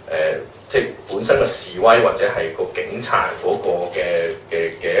即係本身嘅示威或者係個警察嗰個嘅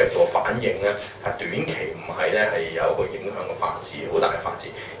一個反應咧，係短期唔係咧係有一個影響個法治，好大嘅法治，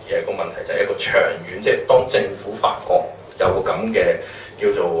而係個問題就係一個長遠，即係當政府發覺有個咁嘅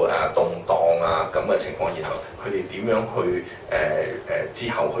叫做動盪啊咁嘅情況，然後佢哋點樣去之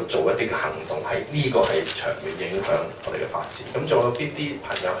後去做一啲嘅行動，係呢個係長遠影響我哋嘅法治。咁仲有邊啲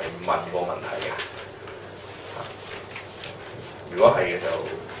朋友係問過問題嘅？如果係嘅就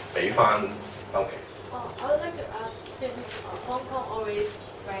俾翻 OK。I would like to ask, since Hong Kong always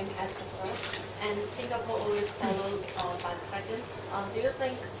ranked as the first and Singapore always followed by the second, do you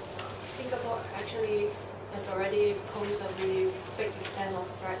think Singapore actually has already posed a really big extent of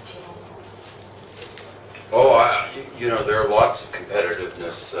threat to Hong Kong? Oh, there are lots of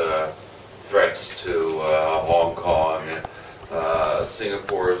competitiveness threats to Hong Kong.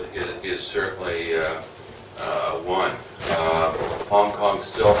 Singapore is certainly one. Hong Kong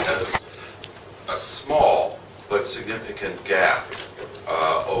still has a small but significant gap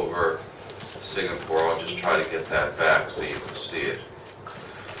over Singapore. I'll just try to get that back so you can see it.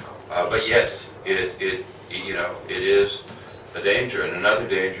 But yes, it is a danger, and another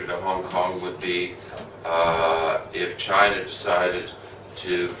danger to Hong Kong would be if China decided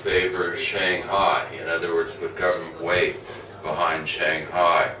to favor Shanghai. In other words, put government weight behind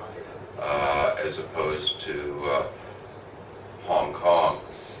Shanghai as opposed to Hong Kong.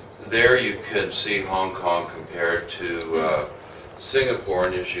 There you can see Hong Kong compared to Singapore,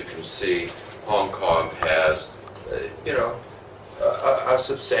 and as you can see, Hong Kong has, a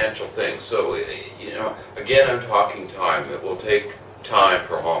substantial thing. So, again, I'm talking time. It will take time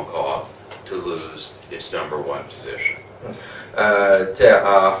for Hong Kong to lose its number one position. 即係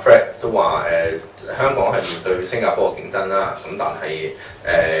阿 Fred 都話香港係面對新加坡嘅競爭啦，咁但係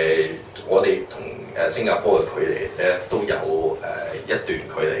我哋同新加坡嘅距離咧都有一段距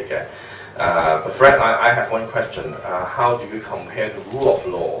離嘅。But Fred, I have one question. How do you compare the rule of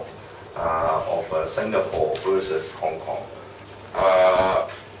law of Singapore versus Hong Kong?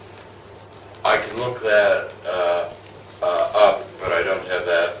 I can look that up, but I don't have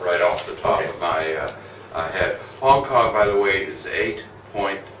that right off the top of my head. Hong Kong, by the way, is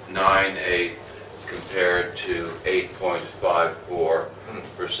 8.98 compared to 8.54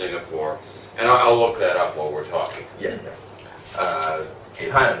 for Singapore. And I'll look that up while we're talking. 其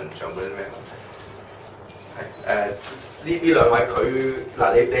他人仲有冇啲咩問題？係呢兩位佢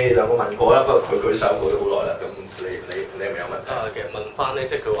嗱，你哋兩個問過啦，不過佢舉手舉好耐啦，咁你係咪有問題？其實問翻咧，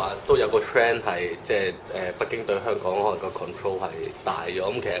即係佢話都有個 trend 係即係北京對香港可能個 control 係大咗，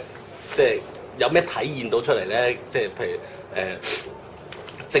咁其實即係有咩體現到出嚟咧？即係譬如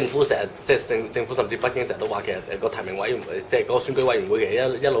政府成日即係政府甚至北京成日都話其實個提名委員會即係個選舉委員會其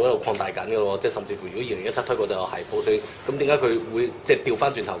實一路擴大緊嘅喎，即係甚至乎如果2017推過就係普選，咁點解佢會即係調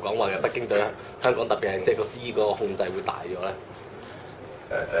翻轉頭講話嘅北京對香港特別係即係個司個控制會大咗咧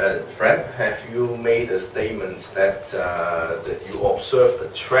？Fred, have you made a statement that you observe the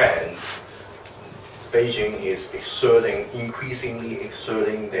trend? Beijing is increasingly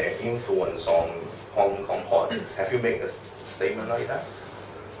exerting their influence on Hong Kong politics. Have you made a statement like that?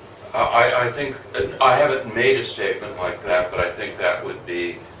 I think I haven't made a statement like that, but I think that would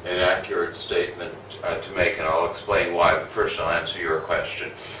be an accurate statement to make, and I'll explain why. But first, I'll answer your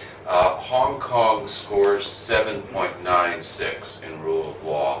question. Hong Kong scores 7.96 in rule of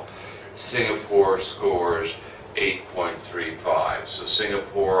law. Singapore scores 8.35. So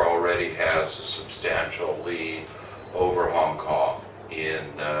Singapore already has a substantial lead over Hong Kong in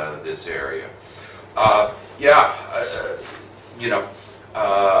this area.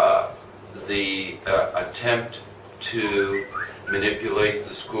 The attempt to manipulate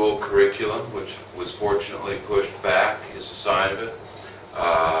the school curriculum, which was fortunately pushed back, is a sign of it.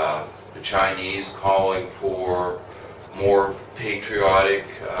 The Chinese calling for more patriotic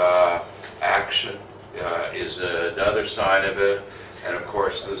action is another sign of it. And of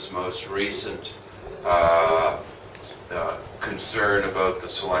course, this most recent concern about the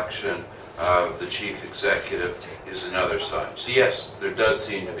selection of the chief executive is another sign. So yes, there does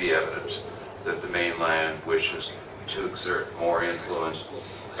seem to be evidence that the mainland wishes to exert more influence.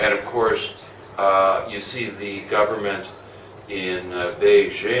 And of course, you see the government in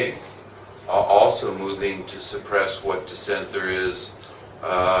Beijing also moving to suppress what dissent there is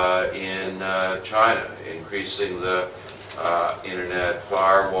in China, increasing the internet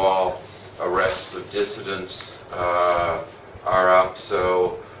firewall. Arrests of dissidents are up,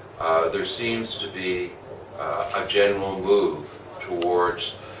 so there seems to be a general move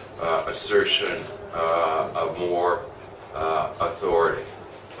towards assertion of more authority.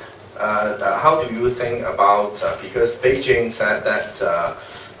 How do you think about, because Beijing said that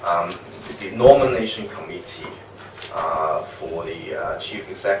the nomination committee for the chief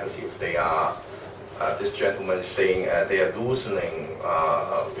executive, they are, this gentleman is saying they are loosening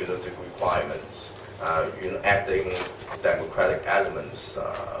the requirements, adding democratic elements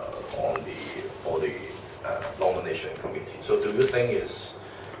for the nomination committee. So do you think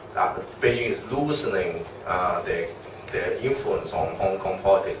Beijing is loosening their influence on Hong Kong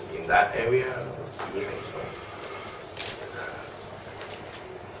politics in that area? Do you think so?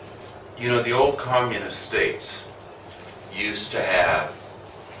 You know, the old communist states used to have,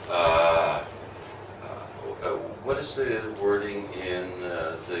 what is the wording in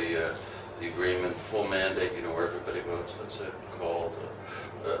the agreement, full mandate, you know, where everybody votes, what's it called?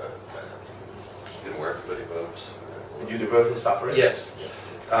 You know, where everybody votes. Universal suffrage? Yes.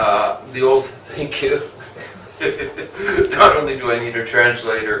 The old, thank you. Not only do I need a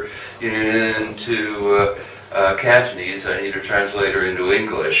translator into Cantonese, I need a translator into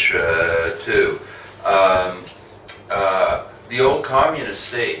English too. The old communist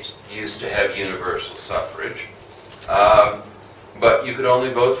states used to have universal suffrage, but you could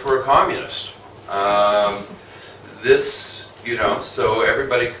only vote for a communist. This, you know, so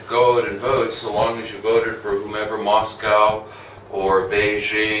everybody could go out and vote so long as you voted for whomever Moscow or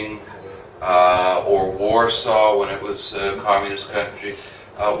Beijing or Warsaw, when it was a communist country,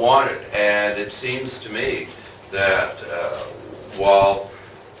 wanted. And it seems to me that while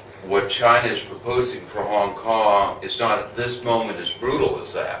what China is proposing for Hong Kong is not at this moment as brutal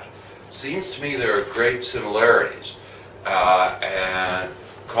as that, seems to me there are great similarities. And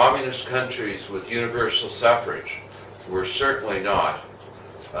communist countries with universal suffrage were certainly not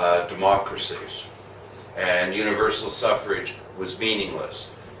democracies. And universal suffrage was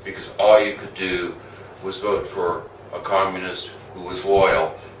meaningless because all you could do was vote for a communist who was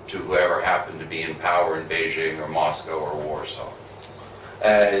loyal to whoever happened to be in power in Beijing or Moscow or Warsaw.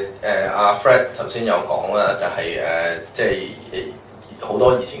 阿 Fred 頭先有講啦，就係即係好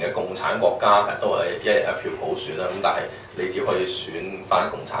多以前嘅共產國家都係一人一票普選啦，咁但係你只可以選翻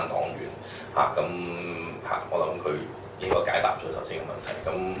共產黨員嚇，咁嚇我諗佢應該解答咗頭先嘅問題，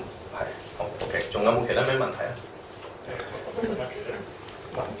咁係好 OK， 仲有冇其他咩問題啊？我想問下其實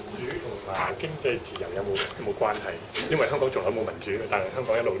民主同埋經濟自由有冇關係？因為香港從來冇民主嘅，但係香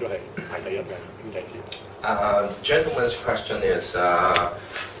港一路都係排第一嘅經濟自由。Gentleman's question is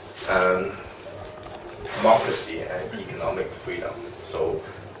democracy and economic freedom. So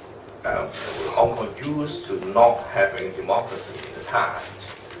Hong Kong used to not having democracy in the past,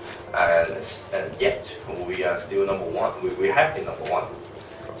 and yet we are still number one. We have been number one.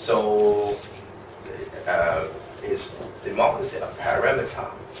 So is democracy a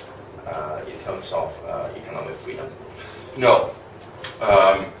parameter in terms of economic freedom? No.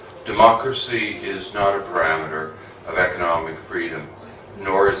 Democracy is not a parameter of economic freedom,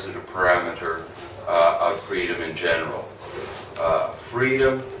 nor is it a parameter of freedom in general.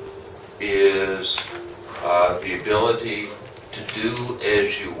 Freedom is the ability to do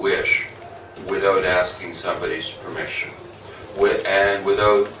as you wish without asking somebody's permission, and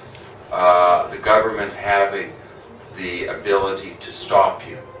without the government having the ability to stop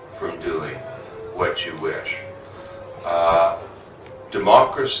you from doing what you wish.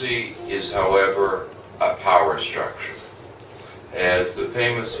 Democracy is, however, a power structure. As the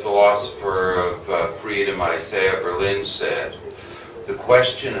famous philosopher of freedom, Isaiah Berlin, said, the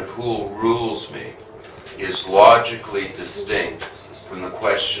question of who rules me is logically distinct from the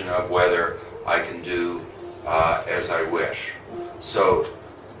question of whether I can do as I wish. So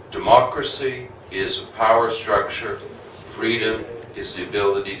democracy is a power structure. Freedom is the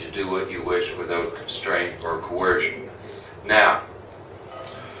ability to do what you wish without constraint or coercion. Now,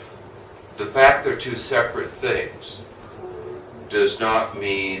 the fact they're two separate things does not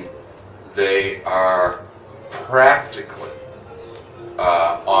mean they are practically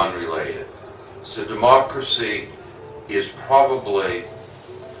unrelated. So democracy is probably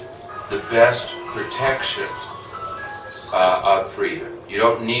the best protection of freedom. You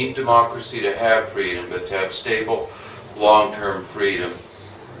don't need democracy to have freedom, but to have stable, long-term freedom,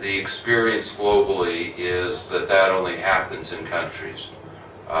 the experience globally is that that only happens in countries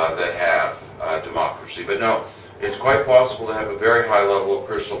that have democracy. But no, it's quite possible to have a very high level of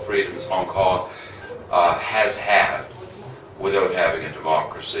personal freedoms Hong Kong has had without having a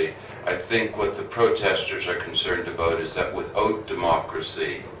democracy. I think what the protesters are concerned about is that without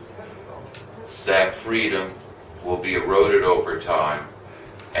democracy, that freedom will be eroded over time,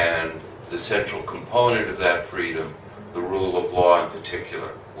 and the central component of that freedom, the rule of law in particular,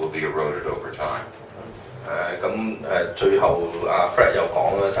 will be eroded over time. 最後Fred 又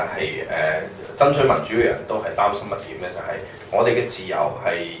講啦，就係爭取民主嘅人都係擔心一點咧，就係我哋嘅自由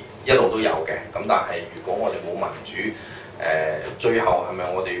係一路都有嘅，咁但係如果我哋冇民主，最後係咪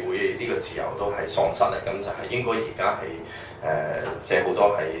我哋會呢個自由都係喪失咧？咁就係應該而家係即係好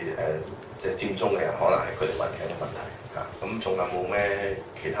多係即係佔中嘅人，可能係佢哋問緊嘅問題嚇。咁仲有冇咩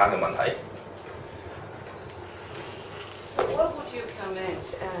其他嘅問題？ What would you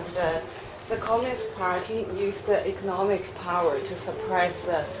comment? And the Communist Party used the economic power to suppress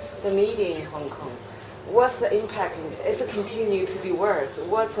the media in Hong Kong. what's the impact? Is it continue to be worse?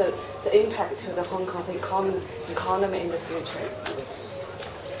 What's the impact to the Hong Kong's economy in the future?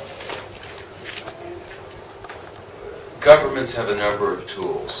 Governments have a number of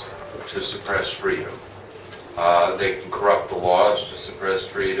tools to suppress freedom. They can corrupt the laws to suppress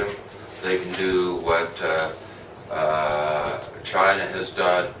freedom. They can do what China has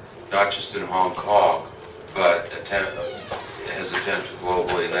done, not just in Hong Kong, but has attempted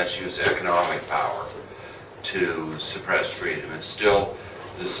globally, and that's use economic power to suppress freedom. It's still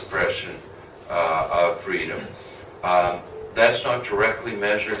the suppression of freedom. That's not directly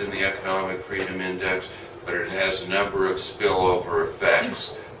measured in the Economic Freedom Index, but it has a number of spillover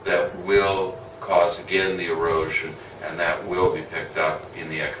effects that will cause again the erosion, and that will be picked up in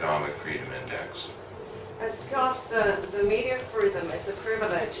the Economic Freedom Index. Because the media freedom is a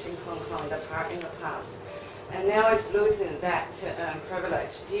privilege in Hong Kong in the past, and now it's losing that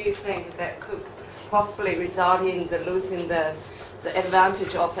privilege. Do you think that could possibly result in losing the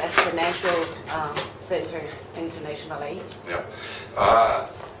advantage of a financial center internationally? Yeah.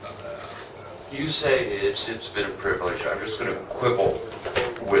 You say it's been a privilege. I'm just going to quibble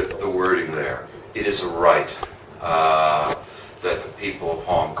with the wording there. It is a right that the people of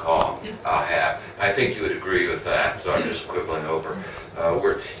Hong Kong have. I think you would agree with that, so I'm just quibbling over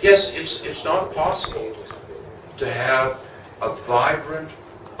word. Yes, it's not possible to have a vibrant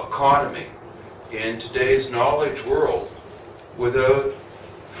economy in today's knowledge world without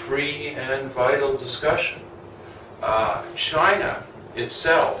free and vital discussion. China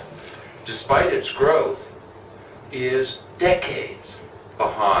itself, despite its growth, is decades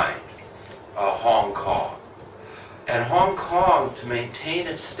behind Hong Kong. And Hong Kong, to maintain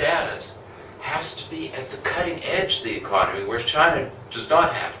its status, has to be at the cutting edge of the economy, whereas China does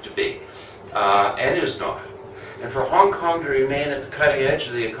not have to be, and is not. And for Hong Kong to remain at the cutting edge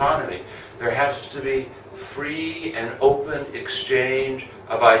of the economy, there has to be free and open exchange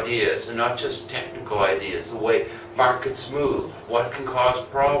of ideas, and not just technical ideas, the way markets move, what can cause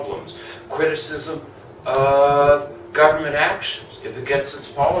problems, criticism of government actions if it gets its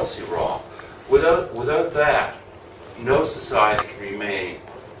policy wrong. Without that, no society can remain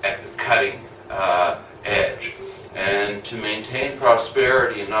at the cutting edge. And to maintain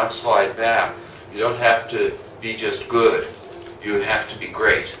prosperity and not slide back, you don't have to be just good, you have to be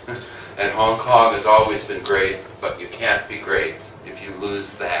great. And Hong Kong has always been great, but you can't be great if you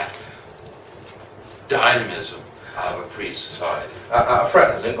lose that dynamism of a free society.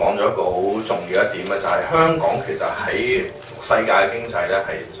 Fred 頭先講咗一個好重要一點咧，就係香港其實喺世界經濟咧係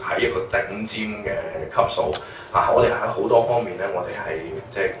喺一個頂尖嘅級數我哋喺好多方面咧，我哋係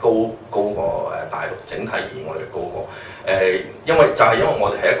即係高過大陸整體而言，我哋高過因為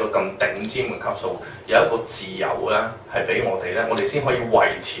我哋係一個咁頂尖嘅級數，有一個自由咧係俾我哋咧，我哋先可以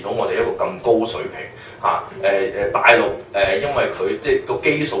維持到我哋一個咁高水平大陸因為佢即係個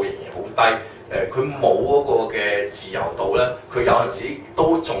基數仍然好低。佢冇嗰個嘅自由度咧，佢有陣時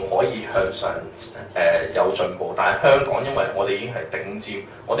都仲可以向上有進步，但係香港因為我哋已經係頂尖，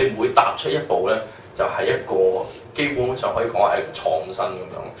我哋每踏出一步咧就係一個基本上可以講係一個創新咁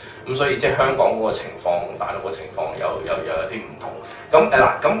樣，咁所以即係香港嗰個情況同大陸個情況有啲唔同。咁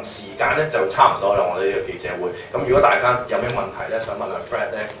咁時間咧就差唔多啦，我哋呢個記者會。咁如果大家有咩問題咧，想問阿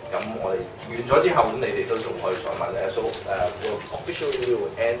Fred 咧，咁我哋完咗之後，咁你哋都仲可以想問咧。So officially we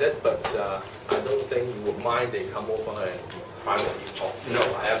will end it, but I don't think you would mind they come over and privately talk. No,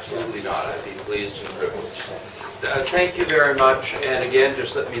 absolutely not. I'd be pleased and privileged. Thank you very much. And again,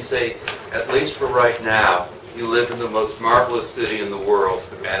 just let me say, at least for right now, you live in the most marvelous city in the world,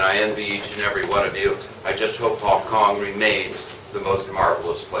 and I envy each and every one of you. I just hope Hong Kong remains the most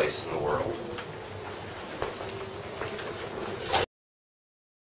marvelous place in the world.